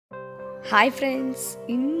Hi friends,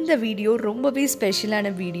 இந்த video ரொம்பவே ஸ்பெஷலான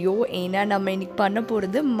வீடியோ. ஏன்னா நம்ம இன்னைக்கு பண்ண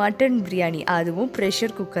போகிறது மட்டன் பிரியாணி, அதுவும்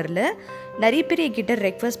ப்ரெஷர் குக்கரில். நிறைய பேர் என்கிட்ட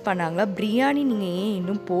ரெக்வஸ்ட் பண்ணாங்க, பிரியாணி நீங்கள் ஏன்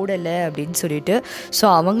இன்னும் போடலை அப்படின்னு சொல்லிட்டு. ஸோ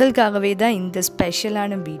அவங்களுக்காகவே தான் இந்த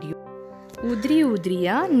ஸ்பெஷலான வீடியோ. உதிரி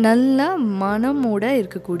உதிரியாக நல்ல மனமோட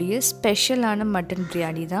இருக்கக்கூடிய ஸ்பெஷலான மட்டன்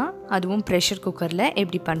பிரியாணி தான், அதுவும் ப்ரெஷர் குக்கரில்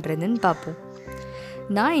எப்படி பண்ணுறதுன்னு பார்ப்போம்.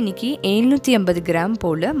 நான் இன்றைக்கி 750 கிராம்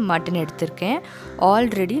போல் மட்டன் எடுத்திருக்கேன்.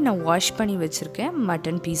 ஆல்ரெடி நான் வாஷ் பண்ணி வச்சுருக்கேன்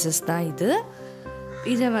மட்டன் பீசஸ் தான் இது.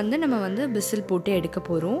 இதை நம்ம விசில் போட்டு எடுக்க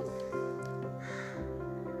போகிறோம்.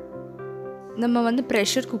 நம்ம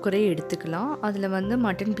ப்ரெஷர் குக்கரே எடுத்துக்கலாம். அதில்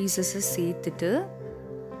மட்டன் பீசஸை சேர்த்துட்டு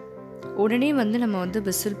உடனே நம்ம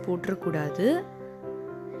விசில் போட்டுறக்கூடாது.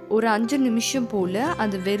 ஒரு 5 நிமிஷம் போல்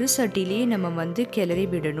அந்த வெறும் சட்டிலே நம்ம கிளறி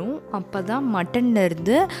விடணும். அப்போ தான்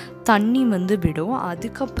மட்டன்லேருந்து தண்ணி விடும்.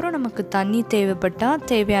 அதுக்கப்புறம் நமக்கு தண்ணி தேவைப்பட்டால்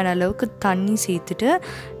தேவையான அளவுக்கு தண்ணி சேர்த்துட்டு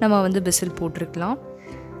நம்ம விசில் போட்டிருக்கலாம்.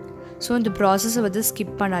 ஸோ இந்த ப்ராசஸை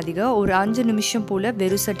ஸ்கிப் பண்ணாதீங்க. ஒரு 5 நிமிஷம் போல்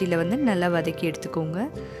வெறும் சட்டியில் நல்லா வதக்கி எடுத்துக்கோங்க.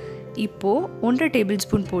 இப்போது 1.5 டேபிள்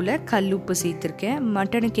ஸ்பூன் போல் கல் உப்பு சேர்த்துருக்கேன்.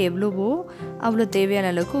 மட்டனுக்கு எவ்வளவோ அவ்வளோ தேவையான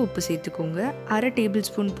அளவுக்கு உப்பு சேர்த்துக்கோங்க. 1/2 டேபிள்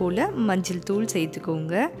ஸ்பூன் போல் மஞ்சள் தூள்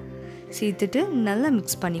சேர்த்துக்கோங்க. சேர்த்துட்டு நல்லா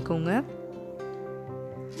மிக்ஸ் பண்ணிக்கோங்க.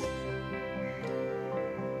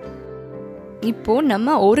 இப்போது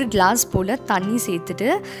நம்ம 1 கிளாஸ் போல் தண்ணி சேர்த்துட்டு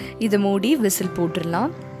இதை மூடி விசில்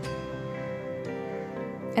போட்டுடலாம்.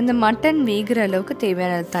 அந்த மட்டன் வேகிற அளவுக்கு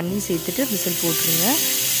தேவையான தண்ணி சேர்த்துட்டு விசில் போட்டுருங்க.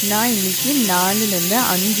 நான் இன்றைக்கி 4லேருந்து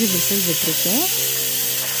 5 விசில் விட்டுருக்கேன்.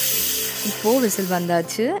 இப்போது விசில்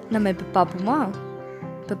வந்தாச்சு. நம்ம இப்போ பார்ப்போமா?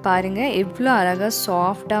 இப்போ பாருங்கள் எவ்வளோ அழகாக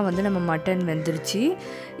சாஃப்டாக நம்ம மட்டன் வெந்துருச்சு.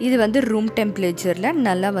 இது ரூம் டெம்பரேச்சரில்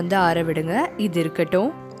நல்லா ஆற விடுங்க. இது இருக்கட்டும்.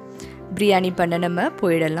 பிரியாணி பண்ண நம்ம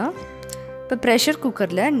போயிடலாம். இப்போ ப்ரெஷர்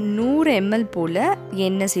குக்கரில் 100 ml போல்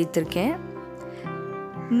எண்ணெய் சேர்த்துருக்கேன்.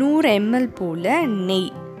 100 ml போல் நெய்.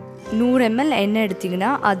 100 ml எண்ணெய் எடுத்திங்கன்னா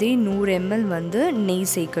அதே 100 ml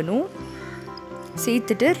நெய் சேர்க்கணும்.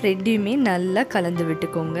 சேர்த்துட்டு ரெண்டுமே நல்லா கலந்து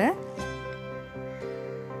விட்டுக்கோங்க.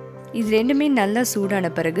 இது ரெண்டுமே நல்லா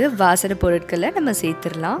சூடான பிறகு வாசனை பொருட்களை நம்ம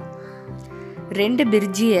சேர்த்துடலாம். 2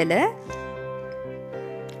 பிரிஞ்சி இலை,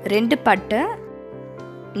 2 பட்டை,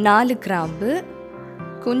 4 கிராம்பு,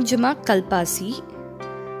 கொஞ்சமாக கல்பாசி,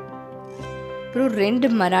 அப்புறம்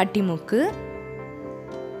 2 மராட்டி மொக்கு,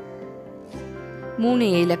 3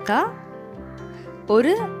 ஏலக்காய்,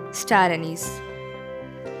 1 ஸ்டார் அனீஸ்.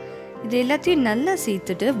 இது எல்லாத்தையும் நல்லா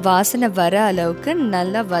சேர்த்துட்டு வாசனை வர அளவுக்கு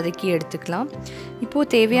நல்லா வதக்கி எடுத்துக்கலாம்.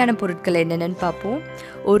 இப்போது தேவையான பொருட்கள் என்னென்னு பார்ப்போம்.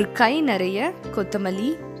 ஒரு கை நிறைய கொத்தமல்லி,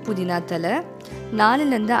 புதினா தலை,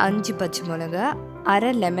 4லேருந்து 5 பச்சை மிளகா,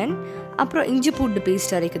 1/2 லெமன், அப்புறம் இஞ்சி பூண்டு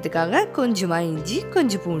பேஸ்ட் அரைக்கிறதுக்காக கொஞ்சமாக இஞ்சி,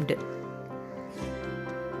 கொஞ்சம் பூண்டு,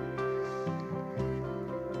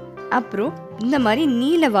 அப்புறம் இந்த மாதிரி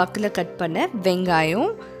நீல வாக்கில் கட் பண்ண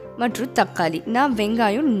வெங்காயம் மற்றும் தக்காளி. நான்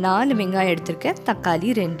வெங்காயம் 4 வெங்காயம் எடுத்திருக்கேன், தக்காளி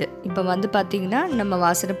 2. இப்போ பார்த்திங்கன்னா நம்ம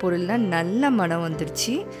வாசனை பொருள்லாம் நல்ல மனம்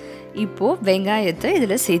வந்துருச்சு. இப்போது வெங்காயத்தை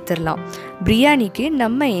இதில் சேர்த்துடலாம். பிரியாணிக்கு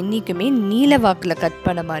நம்ம என்றைக்குமே நீல வாக்கில் கட்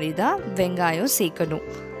பண்ண மாதிரி தான் வெங்காயம் சேர்க்கணும்.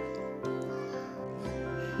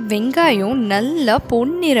 வெங்காயம் நல்லா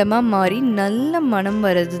பொன்னிறமாக மாறி நல்ல மனம்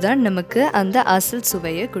வர்றது தான் நமக்கு அந்த அசல்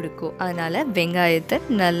சுவையை கொடுக்கும். அதனால் வெங்காயத்தை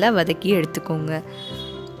நல்லா வதக்கி எடுத்துக்கோங்க.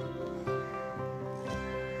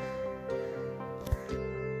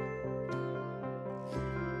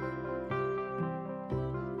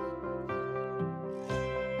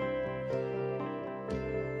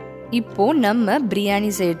 இப்போது நம்ம பிரியாணி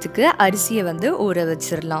செய்யறதுக்கு அரிசியை ஊற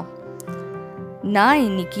வச்சிடலாம். நான்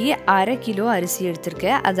இன்றைக்கி 1/2 கிலோ அரிசி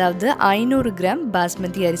எடுத்திருக்கேன். அதாவது 500 கிராம்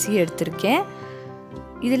பாஸ்மதி அரிசி எடுத்திருக்கேன்.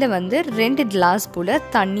 இதில் 2 கிளாஸ் போல்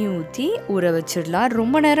தண்ணி ஊற்றி ஊற வச்சிடலாம்.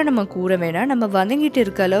 ரொம்ப நேரம் நமக்கு ஊற வேணாம். நம்ம வதங்கிட்டு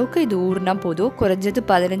இருக்க அளவுக்கு இது ஊறினா போதும். குறைஞ்சது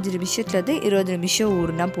 15 நிமிஷத்துலேருந்து 20 நிமிஷம்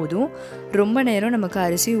ஊறினா போதும். ரொம்ப நேரம் நமக்கு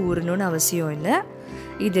அரிசி ஊறணும்னு அவசியம் இல்லை.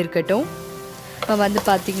 இது இருக்கட்டும். இப்போ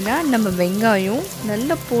பார்த்திங்கன்னா நம்ம வெங்காயம்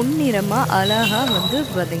நல்ல பொன்னிறமாக அழகாக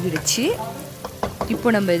வதங்கிடுச்சு. இப்போ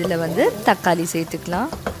நம்ம இதில் தக்காளி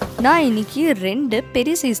சேர்த்துக்கலாம். நான் இன்றைக்கி 2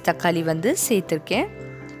 பெரிய சைஸ் தக்காளி சேர்த்துருக்கேன்.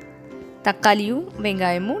 தக்காளியும்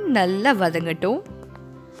வெங்காயமும் நல்லா வதங்கட்டும்.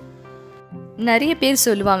 நிறைய பேர்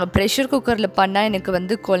சொல்லுவாங்க, ப்ரெஷர் குக்கரில் பண்ணால்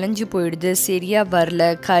எனக்கு குழஞ்சி போயிடுது, சரியாக வரல,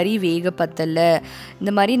 கறி வேக பத்தலை,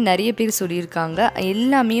 இந்த மாதிரி நிறைய பேர் சொல்லியிருக்காங்க.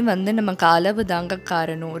 எல்லாமே நமக்கு அளவு தாங்க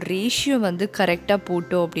காரணம். ரேஷியோ கரெக்டாக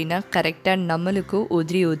போட்டோம் அப்படின்னா கரெக்டாக நம்மளுக்கு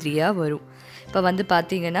உதிரி உதிரியாக வரும். இப்போ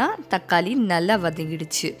பார்த்திங்கன்னா தக்காளி நல்லா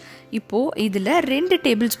வதங்கிடுச்சு. இப்போது இதில் 2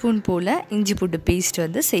 டேபிள் ஸ்பூன் போல் இஞ்சி பூண்டு பேஸ்ட்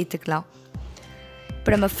சேர்த்துக்கலாம்.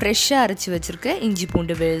 இப்போ நம்ம ஃப்ரெஷ்ஷாக அரைச்சி வச்சுருக்க இஞ்சி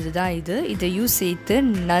பூண்டு விழுது தான் இது. இதையும் சேர்த்து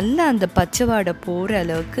நல்லா அந்த பச்சை வாடை போகிற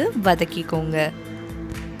அளவுக்கு வதக்கிக்கோங்க.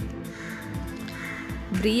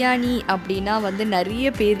 பிரியாணி அப்படின்னா வந்து நிறைய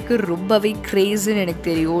பேருக்கு ரொம்பவே க்ரேஸுன்னு எனக்கு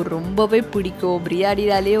தெரியும், ரொம்பவே பிடிக்கும்.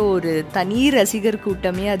 பிரியாணினாலே ஒரு தனி ரசிகர்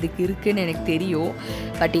கூட்டமே அதுக்கு இருக்குதுன்னு எனக்கு தெரியும்.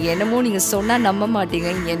 பட் என்னமோ நீங்கள் சொன்னால் நம்ப மாட்டீங்க,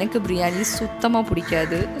 எனக்கு பிரியாணி சுத்தமாக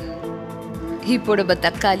பிடிக்காது. இப்போ நம்ம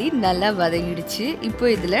தக்காளி நல்லா வதங்கிடுச்சு. இப்போ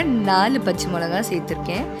இதில் 4 பச்சை மிளகாய்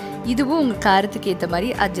சேர்த்துருக்கேன். இதுவும் உங்கள் காரத்துக்கு ஏற்ற மாதிரி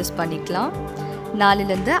அட்ஜஸ்ட் பண்ணிக்கலாம்.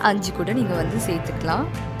 4லேருந்து 5 கூட நீங்கள் வந்து சேர்த்துக்கலாம்.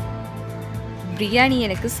 பிரியாணி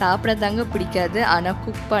எனக்கு சாப்பிட தாங்க பிடிக்காது, ஆனால்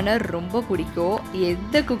குக் பண்ண ரொம்ப பிடிக்கும்.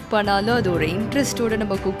 எந்த குக் பண்ணாலும் அது ஒரு இன்ட்ரெஸ்ட்டோடு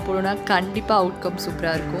நம்ம குக் பண்ணோன்னா கண்டிப்பாக அவுட்கம்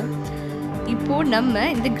சூப்பராக இருக்கும். இப்போது நம்ம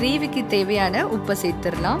இந்த கிரேவிக்கு தேவையான உப்பை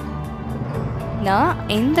சேர்த்துடலாம். நான்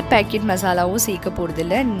எந்த பேக்கெட் மசாலாவும் சேர்க்க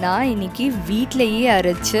போகிறதில்ல. நான் இன்றைக்கி வீட்டிலையே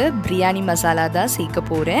அரைச்ச பிரியாணி மசாலா தான் சேர்க்க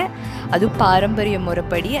போகிறேன். அதுவும் பாரம்பரிய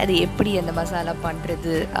முறைப்படி அது எப்படி அந்த மசாலா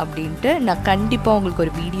பண்ணுறது அப்படின்ட்டு நான் கண்டிப்பாக உங்களுக்கு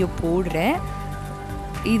ஒரு வீடியோ போடுறேன்.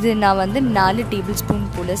 இது நான் வந்து 4 டேபிள் ஸ்பூன்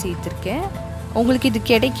போல் சேர்த்துருக்கேன். உங்களுக்கு இது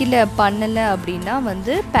கிடைக்கல பண்ணலை அப்படின்னா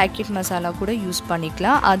வந்து பேக்கெட் மசாலா கூட யூஸ்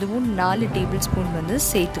பண்ணிக்கலாம். அதுவும் 4 டேபிள் ஸ்பூன் வந்து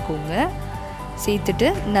சேர்த்துக்கோங்க. சேர்த்துட்டு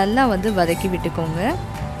நல்லா வந்து வதக்கி விட்டுக்கோங்க.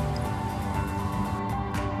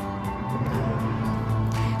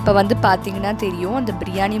 இப்போ வந்து பார்த்திங்கன்னா தெரியும், அந்த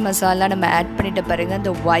பிரியாணி மசாலா நம்ம ஆட் பண்ணிட்ட பிறகு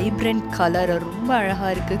அந்த வைப்ரண்ட் கலர் ரொம்ப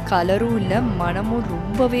அழகாக இருக்குது. கலரும் இல்லை, மனமும்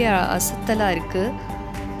ரொம்பவே அசத்தலாக இருக்குது.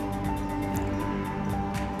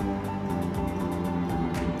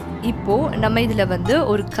 இப்போது நம்ம இதில் வந்து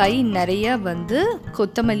ஒரு கை நிறைய வந்து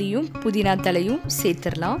கொத்தமல்லியும் புதினா தலையும்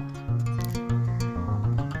சேர்த்துடலாம்.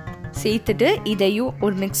 சேர்த்துட்டு இதையும்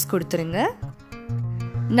ஒரு மிக்ஸ் கொடுத்துருங்க.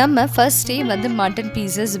 நம்ம ஃபர்ஸ்டே வந்து மட்டன்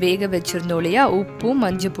பீசஸ் வேக வச்சுருந்தோம் இல்லையா, உப்பும்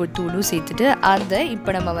மஞ்சள் தூளும் சேர்த்துட்டு அதை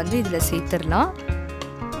இப்போ நம்ம வந்து இதில் சேர்த்துடலாம்.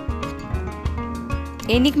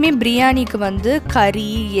 என்றைக்குமே பிரியாணிக்கு வந்து கறி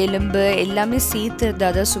எலும்பு எல்லாமே சேர்த்துருந்தா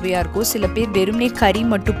தான் சுவையாக இருக்கும். சில பேர் வெறுமனே கறி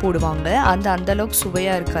மட்டும் போடுவாங்க, அந்தளவுக்கு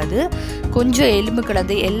சுவையாக இருக்காது. கொஞ்சம் எலும்பு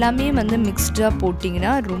கலந்து எல்லாமே வந்து மிக்ஸ்டாக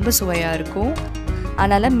போட்டிங்கன்னா ரொம்ப சுவையாக இருக்கும்.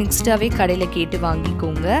 அதனால் மிக்ஸ்டாகவே கடையில் கேட்டு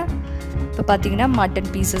வாங்கிக்கோங்க. இப்போ பார்த்திங்கன்னா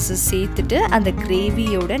மட்டன் பீசஸை சேர்த்துட்டு அந்த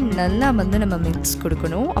கிரேவியோட நல்லா வந்து நம்ம மிக்ஸ்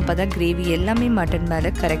கொடுக்கணும். அப்போ தான் கிரேவி எல்லாமே மட்டன் மேலே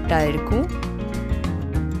கரெக்டாக இருக்கும்.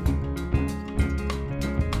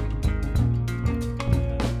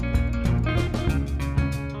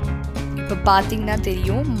 இப்போ பார்த்திங்கன்னா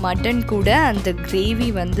தெரியும், மட்டன் கூட அந்த கிரேவி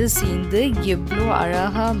வந்து சேர்ந்து எவ்வளோ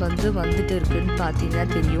அழகாக வந்து வந்துட்டு இருக்குன்னு பார்த்திங்கன்னா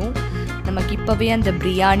தெரியும். நமக்கு இப்போவே அந்த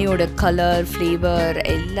பிரியாணியோட கலர் ஃப்ளேவர்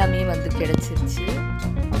எல்லாமே வந்து கிடச்சிருச்சு.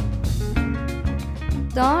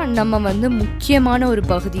 தான் நம்ம வந்து முக்கியமான ஒரு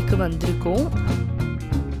பகுதிக்கு வந்திருக்கோம்.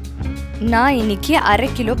 நான் இன்னைக்கு 1/2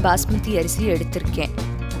 கிலோ பாஸ்மதி அரிசி எடுத்திருக்கேன்.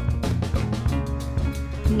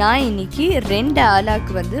 நான் இன்னைக்கு 2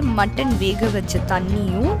 ஆலாக்கு வந்து மட்டன் வேக வச்ச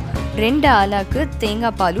தண்ணியும் 2 ஆலாக்கு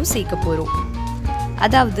தேங்காய் பாலும் சேர்க்க போகிறோம்.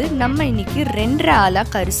 அதாவது நம்ம இன்னைக்கு 2.5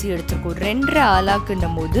 ஆலாக்கு அரிசி எடுத்துருக்கோம். 2.5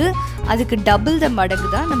 ஆலாக்குன்னும் போது அதுக்கு டபுள் த மடங்கு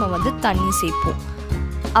தான் நம்ம வந்து தண்ணி சேர்ப்போம்.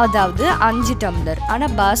 அதாவது 5 டம்ளர்.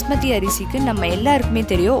 ஆனால் பாஸ்மதி அரிசிக்கு நம்ம எல்லாருக்குமே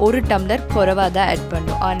தெரியும் 1 டம்ளர் குறைவாக தான் ஆட்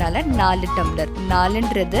பண்ணோம். அதனால் 4 டம்ளர்.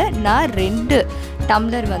 4ன்றது நான் 2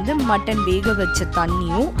 டம்ளர் வந்து மட்டன் வேக வச்ச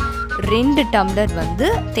தண்ணியும் 2 டம்ளர் வந்து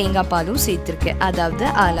தேங்காய் பாலும் சேர்த்துருக்கேன். அதாவது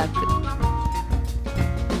ஆலாக்கு.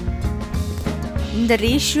 இந்த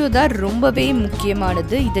ரேஷியோ தான் ரொம்பவே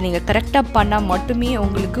முக்கியமானது. இதை நீங்கள் கரெக்டாக பண்ணால் மட்டுமே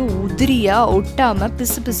உங்களுக்கு உதிரியாக ஒட்டாமல்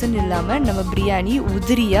பிசு பிசுன்னு இல்லாமல் நம்ம பிரியாணி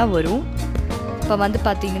உதிரியாக வரும். இப்போ வந்து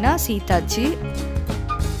பார்த்திங்கன்னா சீத்தாச்சு.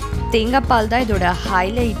 தேங்காய் பால் தான் இதோட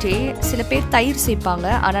ஹைலைட்டே. சில பேர் தயிர் சேர்ப்பாங்க,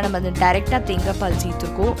 ஆனால் நம்ம வந்து டைரெக்டாக தேங்காய் பால்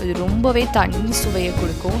சேர்த்துருக்கோம். இது ரொம்பவே தனி சுவையை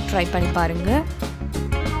கொடுக்கும். ட்ரை பண்ணி பாருங்கள்.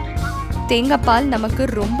 தேங்காய் பால் நமக்கு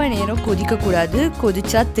ரொம்ப நேரம் கொதிக்கக்கூடாது,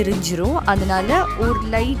 கொதிச்சா திரிஞ்சிரும். அதனால் ஒரு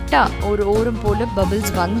லைட்டாக ஒரு ஓரம் போல்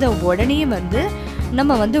பபிள்ஸ் வந்த உடனே வந்து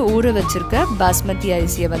நம்ம வந்து ஊற வச்சுருக்க பாஸ்மதி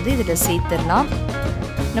அரிசியை வந்து இதில் சேர்த்துடலாம்.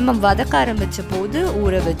 நம்ம வதக்க ஆரம்பித்த போது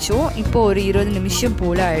ஊற வச்சோம். இப்போ ஒரு 20 நிமிஷம்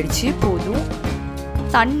போல் ஆயிடுச்சு. போதும்.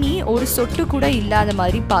 தண்ணி ஒரு சொட்டு கூட இல்லாத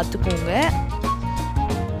மாதிரி பார்த்துக்கோங்க.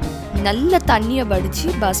 நல்ல தண்ணியை வடித்து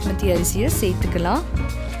பாஸ்மதி அரிசியை சேர்த்துக்கலாம்.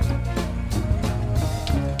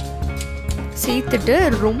 சேர்த்துட்டு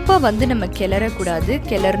ரொம்ப வந்து நம்ம கிளறக்கூடாது.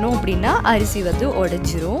 கிளறணும் அப்படின்னா அரிசி வந்து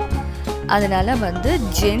உடைஞ்சிரும். அதனால் வந்து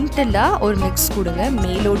ஜென்டலாக ஒரு மிக்ஸ் கொடுங்க.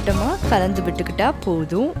 மேலோட்டமாக கலந்து விட்டுக்கிட்டால்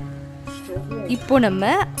போதும். இப்போ நம்ம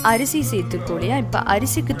அரிசி சேர்த்துருக்கோம் இல்லையா, இப்போ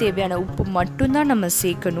அரிசிக்கு தேவையான உப்பு மட்டும்தான் நம்ம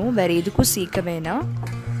சேர்க்கணும், வேறு எதுக்கும் சேர்க்க வேணாம்.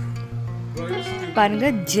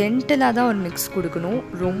 பாருங்கள், ஜென்டலாக தான் ஒரு மிக்ஸ் கொடுக்கணும்.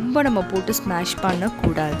 ரொம்ப நம்ம போட்டு ஸ்மாஷ்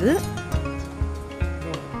பண்ணக்கூடாது.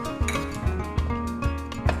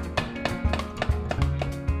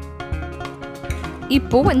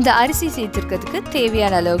 இப்போது இந்த அரிசி சேர்த்துக்கிறதுக்கு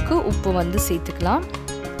தேவையான அளவுக்கு உப்பு வந்து சேர்த்துக்கலாம்.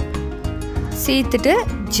 சேர்த்துட்டு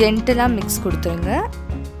ஜென்டலாக மிக்ஸ் கொடுத்துருங்க.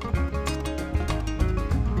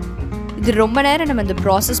 இது ரொம்ப நேரம் நம்ம இந்த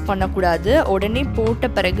ப்ராசஸ் பண்ணக்கூடாது. உடனே போட்ட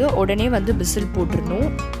பிறகு உடனே வந்து விசில் போட்டுடணும்.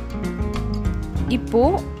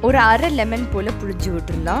 இப்போது ஒரு அரை லெமன் போல் புளிஞ்சு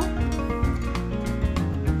விட்டுடலாம்.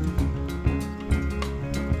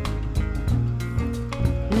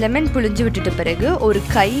 லெமன் புளிஞ்சு விட்டுட்ட பிறகு ஒரு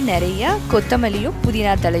கை நிறைய கொத்தமல்லியும்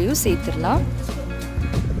புதினா தலையும் சேர்த்துடலாம்.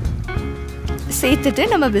 சேர்த்துட்டு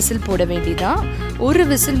நம்ம விசில் போட வேண்டியதான். ஒரு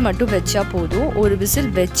விசில் மட்டும் வச்சா போதும். ஒரு விசில்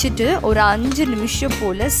வச்சுட்டு ஒரு 5 நிமிஷம்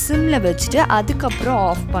போல் சிம்மில் வச்சுட்டு அதுக்கப்புறம்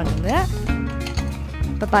ஆஃப் பண்ணுங்கள்.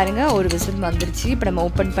 இப்போ பாருங்கள், ஒரு விசில் வந்துருச்சு. இப்போ நம்ம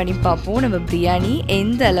ஓப்பன் பண்ணி பார்ப்போம் நம்ம பிரியாணி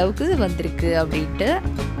எந்த அளவுக்கு வந்திருக்கு அப்படின்ட்டு.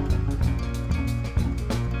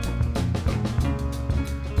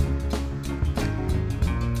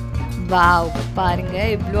 வாவ்,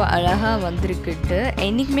 பாருங்கள் இவ்வளோ அழகாக வந்திருக்குட்டு.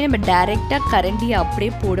 என்றைக்குமே நம்ம டைரெக்டாக கரண்டியை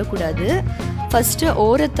அப்படியே போடக்கூடாது. ஃபஸ்ட்டு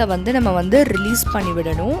ஓரத்தை வந்து நம்ம வந்து ரிலீஸ் பண்ணி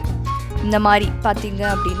விடணும். இந்த மாதிரி பார்த்தீங்க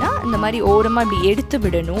அப்படின்னா இந்த மாதிரி ஓரமாக இப்படி எடுத்து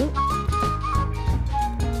விடணும்.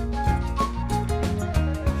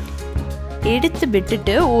 எடுத்து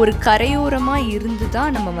விட்டுட்டு ஒரு கரையோரமாக இருந்து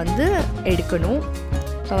தான் நம்ம வந்து எடுக்கணும்.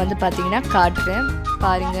 இப்போ வந்து பார்த்திங்கன்னா காட்டுறேன்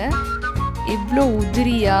பாருங்கள், இவ்வளோ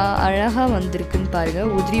உதிரியாக அழகாக வந்திருக்குன்னு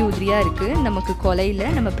பாருங்கள். உதிரி உதிரியாக இருக்குது. நமக்கு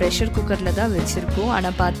கொலையில் நம்ம ப்ரெஷர் குக்கரில் தான் வச்சுருக்கோம்.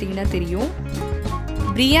 ஆனால் பார்த்திங்கன்னா தெரியும்.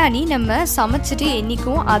 பிரியாணி நம்ம சமைச்சிட்டு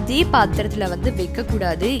என்றைக்கும் அதே பாத்திரத்தில் வந்து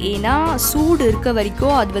வைக்கக்கூடாது. ஏன்னா சூடு இருக்க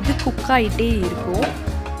வரைக்கும் அது வந்து குக் ஆகிட்டே இருக்கும்.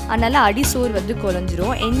 அதனால் அடிசோறு வந்து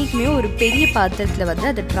குழஞ்சிரும். என்றைக்குமே ஒரு பெரிய பாத்திரத்தில் வந்து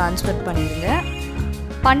அதை ட்ரான்ஸ்ஃபர் பண்ணிடுங்க.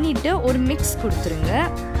 பண்ணிவிட்டு ஒரு மிக்ஸ் கொடுத்துருங்க.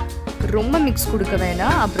 ரொம்ப மிக்ஸ் கொடுக்க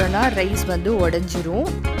வேணாம், அப்புறம்னா ரைஸ் வந்து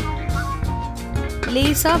உடஞ்சிரும்.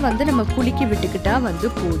 லேசாக வந்து நம்ம குலுக்கி விட்டுக்கிட்டால் வந்து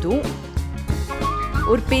போதும்.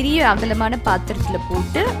 ஒரு பெரிய அகலமான பாத்திரத்தில்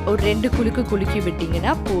போட்டு ஒரு 2 குலுக்கி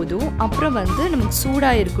விட்டிங்கன்னா போதும். அப்புறம் வந்து நமக்கு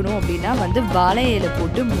சூடாக இருக்கணும் அப்படின்னா வந்து வாழை இலை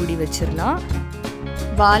போட்டு மூடி வச்சிடலாம்.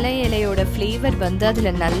 வாழை இலையோட ஃப்ளேவர் வந்து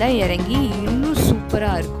அதில் நல்லா இறங்கி இன்னும்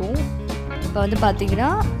சூப்பராக இருக்கும். இப்போ வந்து பார்த்திங்கன்னா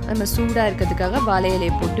நம்ம சூடாக இருக்கிறதுக்காக வாழை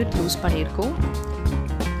இலையை போட்டு க்ளோஸ் பண்ணியிருக்கோம்.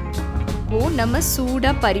 இப்போது நம்ம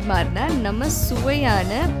சூடாக பரிமாறின நம்ம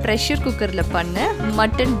சுவையான ப்ரெஷர் குக்கரில் பண்ண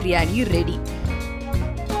மட்டன் பிரியாணி ரெடி.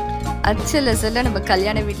 அச்சலசெல்லாம் நம்ம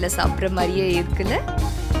கல்யாண வீட்டில் சாப்பிட்ற மாதிரியே இருக்குல்ல.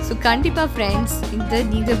 ஸோ கண்டிப்பாக ஃப்ரெண்ட்ஸ், இந்த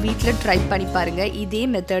நீங்கள் வீட்டில் ட்ரை பண்ணி பாருங்கள். இதே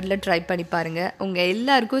மெத்தடில் ட்ரை பண்ணி பாருங்கள். உங்கள்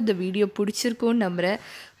எல்லாருக்கும் இந்த வீடியோ பிடிச்சிருக்கும்னு நம்புகிறேன்.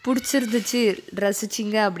 பிடிச்சிருந்துச்சு,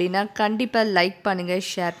 ரசிச்சிங்க அப்படின்னா கண்டிப்பாக லைக் பண்ணுங்கள்,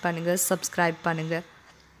 ஷேர் பண்ணுங்கள், சப்ஸ்கிரைப் பண்ணுங்கள்.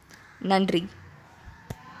 நன்றி.